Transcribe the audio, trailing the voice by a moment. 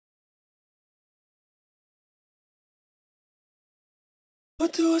Or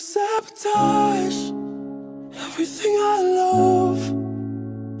do I sabotage everything I love?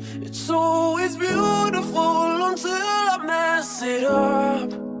 It's always beautiful until I mess it up.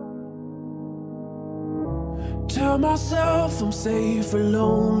 Tell myself I'm safe or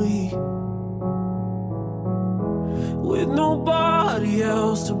lonely, with nobody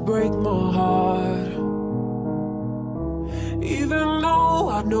else to break my heart. Even though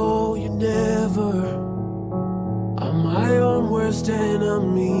I know you never, I'm my own worst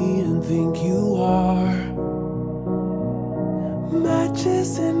enemy and think you are.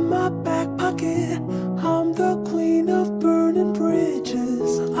 Matches in my back pocket, I'm the queen of burning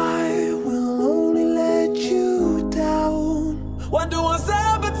bridges. I will only let you down. Why do I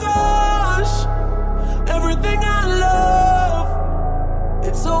sabotage everything I love?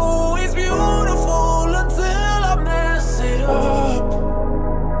 It's always beautiful until I mess it up.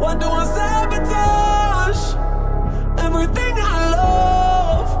 Why do I sabotage everything I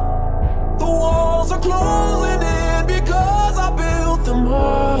love? The walls are closing in because I built them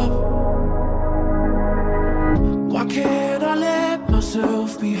up. Why can't I let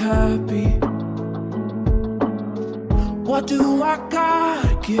myself be happy? Why do I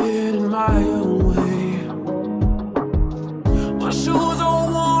gotta get in my own way? My shoes are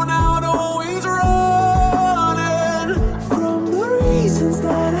worn out, always running from the reasons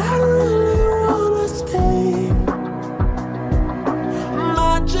that I really wanna stay.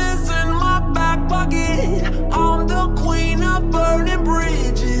 Matches in my back pocket, I'm the queen of burning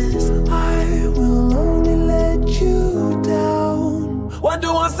bridges. I will only let you down. Why do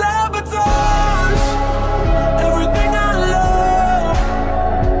I sabotage everything I love?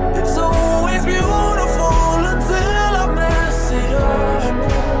 It's always beautiful until I mess it up.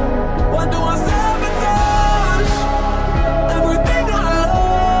 Why do I sabotage everything I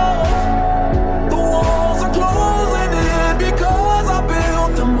love? The walls are closing in because I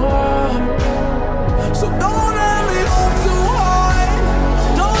built them up. So don't let me hope too high.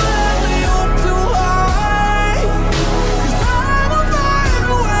 Don't let me hope too high. 'Cause I will find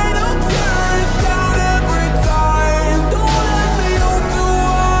a way to tear it down every time. Don't let me hope too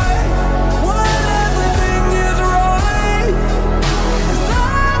high when everything is right. 'Cause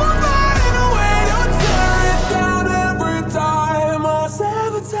I will find a way to tear it down every time. I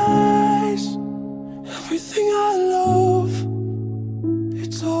sabotage everything I love.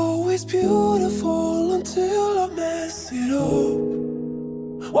 It's always beautiful until I mess it up.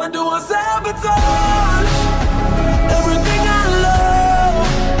 Why do I sabotage